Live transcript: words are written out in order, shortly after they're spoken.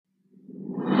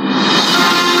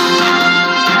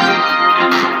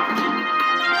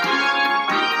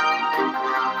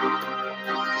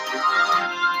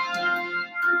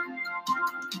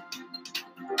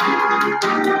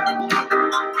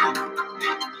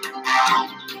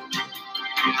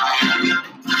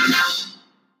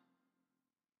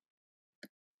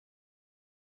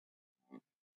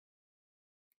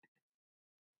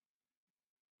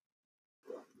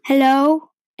Hello,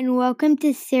 and welcome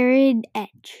to Serried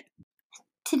Edge.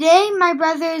 Today, my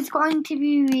brother is going to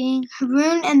be reading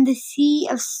Haroun and the Sea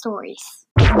of Stories.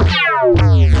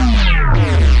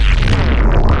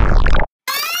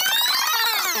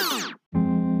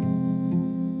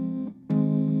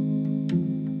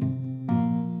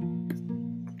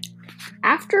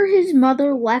 After his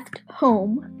mother left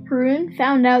home, Haroun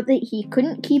found out that he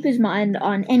couldn't keep his mind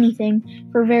on anything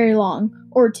for very long,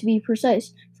 or to be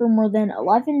precise, for more than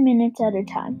 11 minutes at a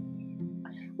time.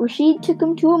 Rashid took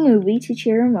him to a movie to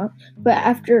cheer him up, but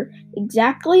after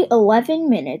exactly 11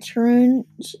 minutes,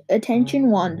 Haroun's attention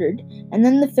wandered, and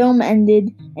then the film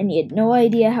ended, and he had no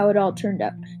idea how it all turned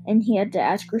out, and he had to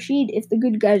ask Rashid if the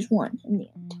good guys won in the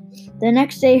end. The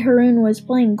next day, Haroun was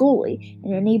playing goalie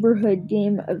in a neighborhood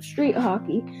game of street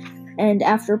hockey, and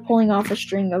after pulling off a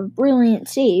string of brilliant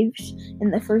saves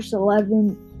in the first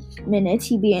 11 minutes,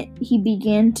 he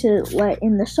began to let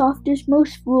in the softest,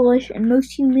 most foolish, and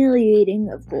most humiliating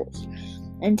of goals.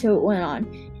 Until it went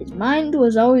on. His mind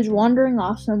was always wandering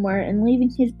off somewhere and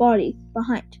leaving his body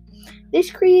behind.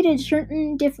 This created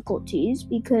certain difficulties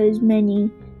because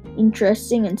many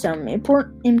interesting and some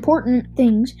important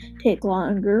things take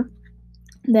longer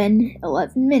than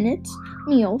 11 minutes,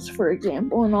 meals, for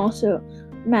example, and also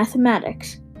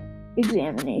mathematics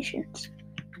examinations.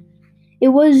 It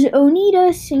was Onita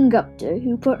Sengupta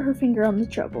who put her finger on the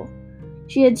trouble.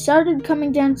 She had started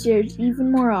coming downstairs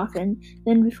even more often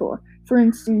than before, for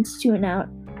instance, to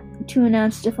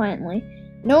announce defiantly,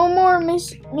 "No more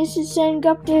Mrs.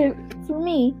 Sengupta for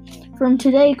me. From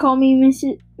today, call me Miss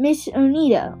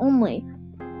Onita only."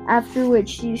 After which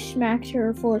she smacked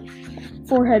her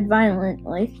forehead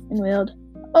violently and wailed,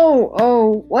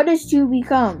 Oh, what is to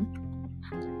become?"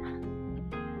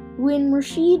 When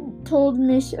Rashid told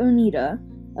Miss Onita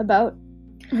about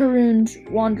Haroun's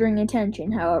wandering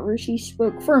attention, however, she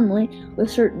spoke firmly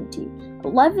with certainty.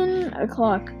 11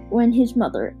 o'clock when his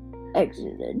mother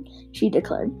exited, she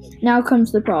declared. Now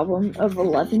comes the problem of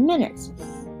 11 minutes.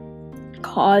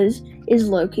 Cause is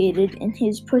located in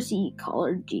his pussy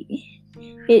collar G.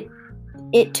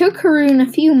 It took Haroun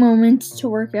a few moments to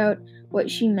work out what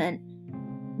she meant,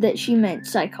 that she meant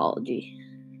psychology.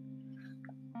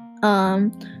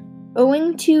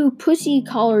 Owing to pussy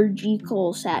collar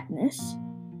G-cole sadness,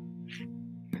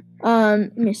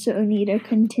 Miss Onita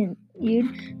continued,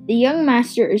 the young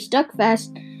master is stuck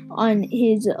fast on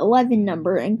his 11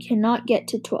 number and cannot get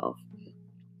to 12.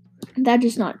 That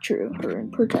is not true,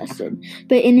 Haroun protested,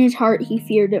 but in his heart he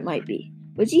feared it might be.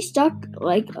 Was he stuck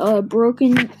like a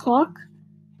broken clock?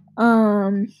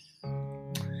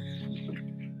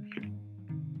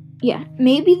 Yeah,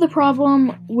 maybe the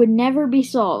problem would never be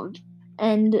solved,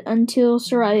 and until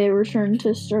Soraya returned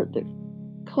to start the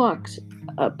clocks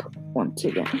up once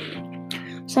again.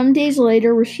 Some days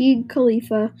later, Rashid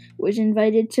Khalifa was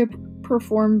invited to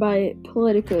perform by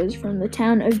politicos from the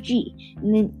town of G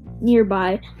in the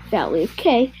nearby Valley of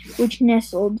K, which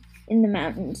nestled in the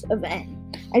mountains of N.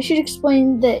 I should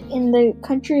explain that in the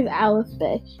country of Aleph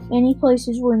Bay, many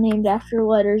places were named after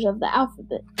letters of the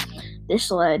alphabet.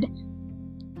 This led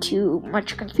to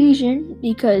much confusion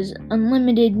because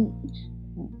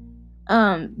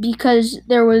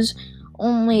there was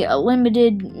only a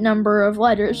limited number of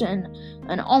letters and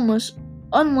an almost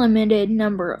unlimited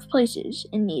number of places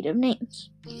in need of names.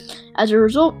 As a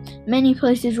result, many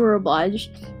places were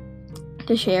obliged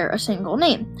to share a single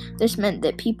name. This meant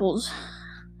that people's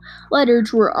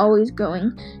letters were always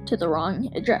going to the wrong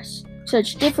address.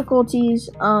 Such difficulties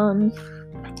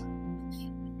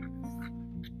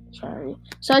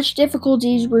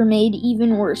were made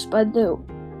even worse by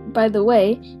the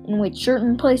way in which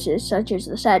certain places, such as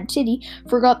the Sad City,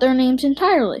 forgot their names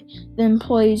entirely. The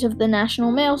employees of the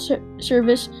National Mail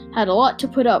Service had a lot to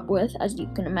put up with, as you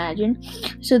can imagine,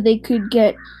 so they could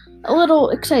get a little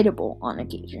excitable on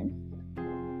occasion.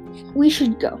 "We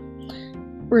should go,"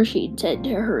 Rashid said to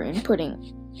Haroun,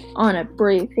 putting a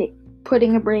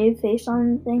brave face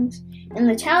on things. "In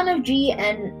the town of G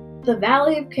and the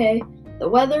Valley of K, the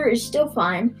weather is still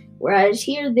fine, whereas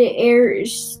here the air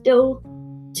is still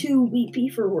too weepy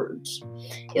for words."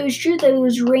 It was true that it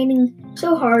was raining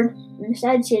so hard in the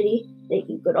Sad City that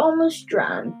you could almost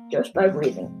drown just by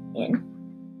breathing in.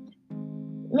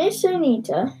 Miss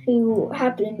Onita, who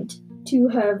happened to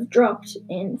have dropped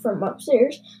in from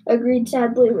upstairs, agreed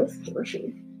sadly with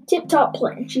Rashid. "Tip-top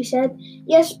plan," she said.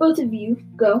 "Yes, both of you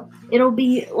go. It'll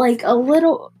be like a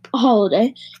little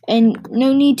holiday, and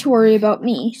no need to worry about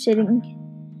me sitting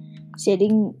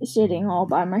all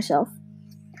by myself."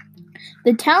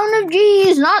 The town of G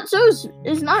is not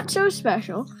so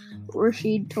special,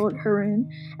 Rashid told Haroon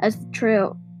as the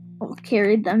trail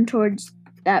carried them towards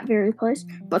that very place.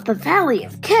 But the Valley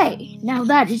of K, now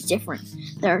that is different.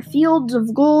 There are fields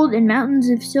of gold and mountains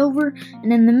of silver,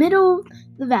 and in the middle of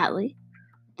the valley,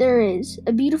 there is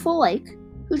a beautiful lake,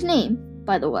 whose name,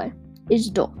 by the way, is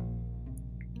Dole.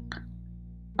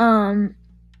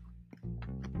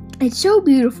 It's so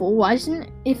beautiful.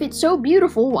 If it's so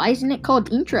beautiful, why isn't it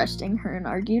called interesting? Haroon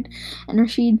argued, and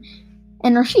Rashid,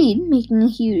 making a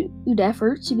huge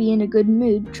effort to be in a good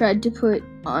mood, tried to put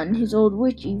on his old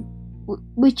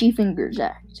witchy fingers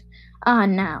act. Ah,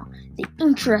 now, the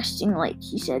interesting lake,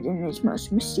 he said in his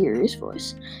most mysterious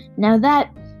voice. Now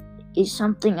that is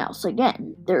something else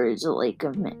again. There is a lake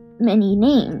of many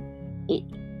names.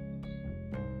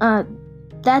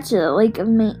 That's a lake of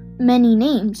many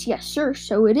names. Yes, sir,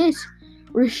 so it is.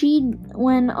 Rashid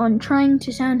went on trying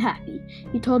to sound happy.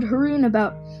 He told Haroon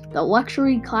about the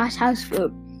luxury class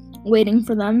houseboat waiting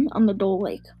for them on the Dole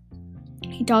Lake.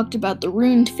 He talked about the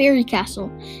ruined fairy castle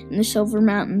in the Silver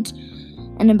Mountains,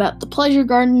 and about the pleasure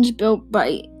gardens built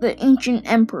by the ancient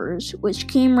emperors, which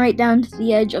came right down to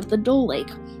the edge of the Dole Lake.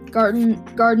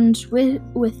 Gardens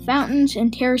with fountains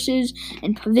and terraces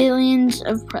and pavilions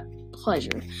of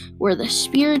pleasure, where the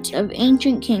spirits of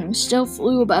ancient kings still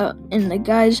flew about in the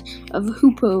guise of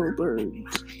hoopoe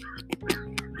birds.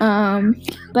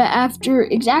 But after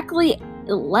exactly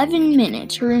 11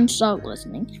 minutes, Haroon stopped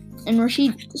listening, and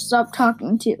Rashid stopped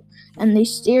talking too, and they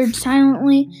stared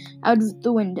silently out of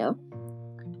the window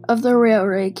of the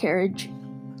railway carriage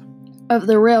at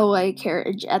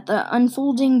the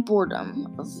unfolding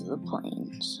boredom of the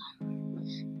plains.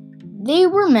 They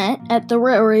were met at the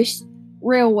railway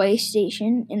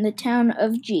station in the town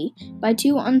of G by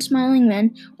two unsmiling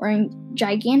men wearing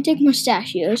gigantic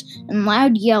mustachios and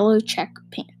loud yellow check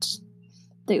pants.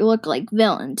 They looked like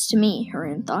villains to me,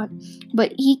 Haroon thought,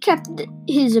 but he kept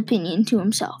his opinion to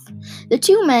himself. The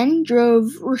two men drove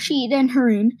Rashid and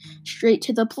Haroon straight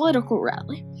to the political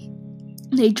rally.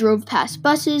 They drove past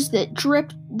buses that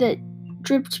dripped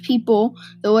people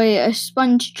the way a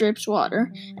sponge drips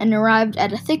water, and arrived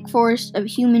at a thick forest of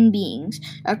human beings,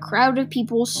 a crowd of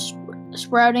people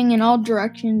sprouting in all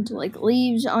directions like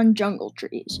leaves on jungle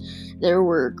trees. There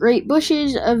were great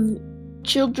bushes of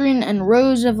children and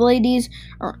rows of ladies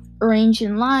arranged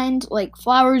in lines like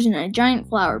flowers in a giant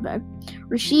flower bed.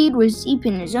 Rashid was deep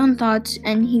in his own thoughts,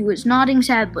 and he was nodding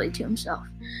sadly to himself.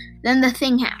 Then the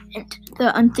thing happened,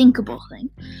 the unthinkable thing.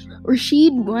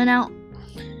 Rashid went out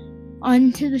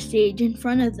onto the stage in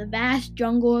front of the vast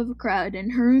jungle of a crowd,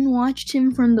 and Haroon watched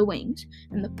him from the wings,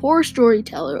 and the poor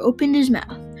storyteller opened his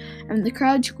mouth, and the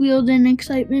crowd squealed in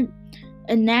excitement,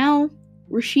 and now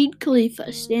Rashid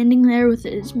Khalifa, standing there with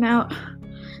his mouth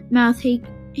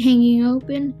hanging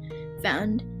open,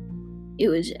 found it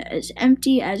was as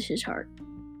empty as his heart.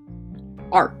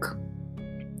 Ark.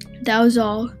 That was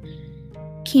all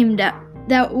that came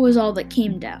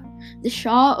down. The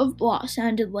Shah of Blah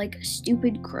sounded like a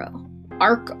stupid crow.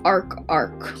 Ark, ark,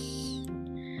 ark.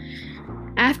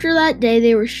 After that day,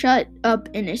 they were shut up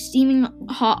in a steaming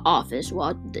hot office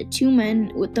while the two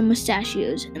men with the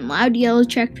mustachios and loud yellow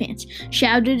check pants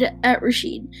shouted at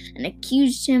Rashid and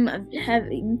accused him of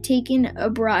having taken a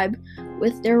bribe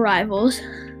with their rivals,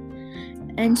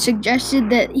 and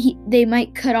suggested that they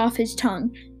might cut off his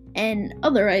tongue and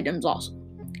other items also.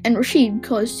 And Rashid,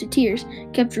 close to tears,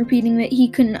 kept repeating that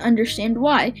he couldn't understand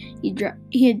why he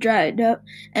had dried up,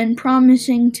 and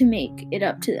promising to make it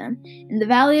up to them. In the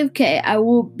Valley of K, I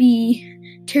will be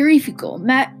terrifico,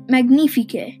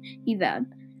 magnifique, he vowed.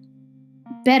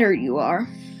 Better you are.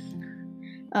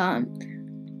 The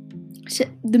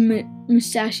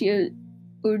mustachioed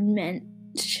men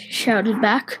shouted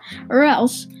back, or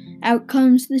else out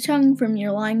comes the tongue from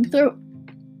your lying throat.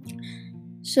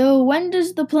 So when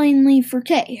does the plane leave for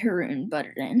K? Haroon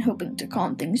butted in, hoping to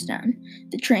calm things down.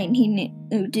 The train, he knew,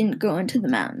 didn't go into the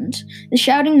mountains. The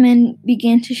shouting men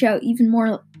began to shout even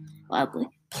more loudly.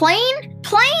 Plane?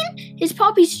 Plane? His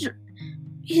papa's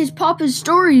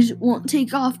stories won't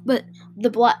take off, but the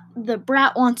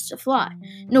brat wants to fly.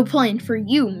 No plane for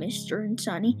you, Mr. and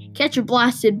Sonny. Catch a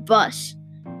blasted bus.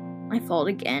 My fault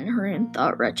again, Haroon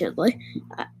thought wretchedly.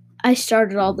 I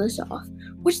started all this off.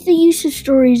 What's the use of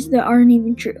stories that aren't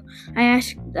even true? I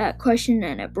asked that question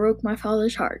and it broke my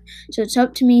father's heart, so it's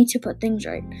up to me to put things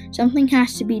right. Something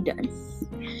has to be done.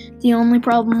 The only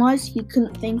problem was he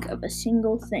couldn't think of a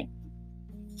single thing.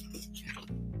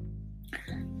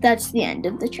 That's the end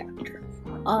of the chapter.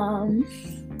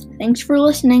 Thanks for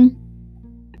listening.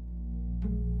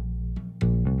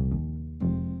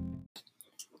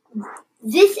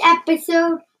 This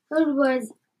episode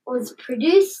was was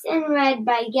produced and read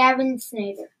by Gavin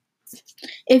Snyder.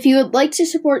 If you would like to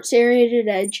support Serrated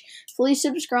Edge, please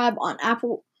subscribe on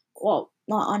Apple, well,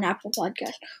 not on Apple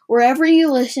Podcast, wherever you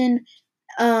listen,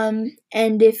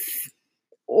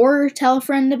 or tell a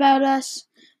friend about us,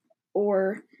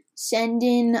 or send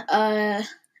in a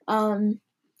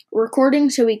recording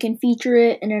so we can feature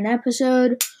it in an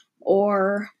episode,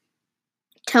 or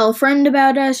tell a friend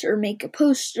about us, or make a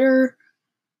poster,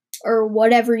 or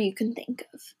whatever you can think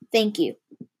of. Thank you.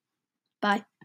 Bye.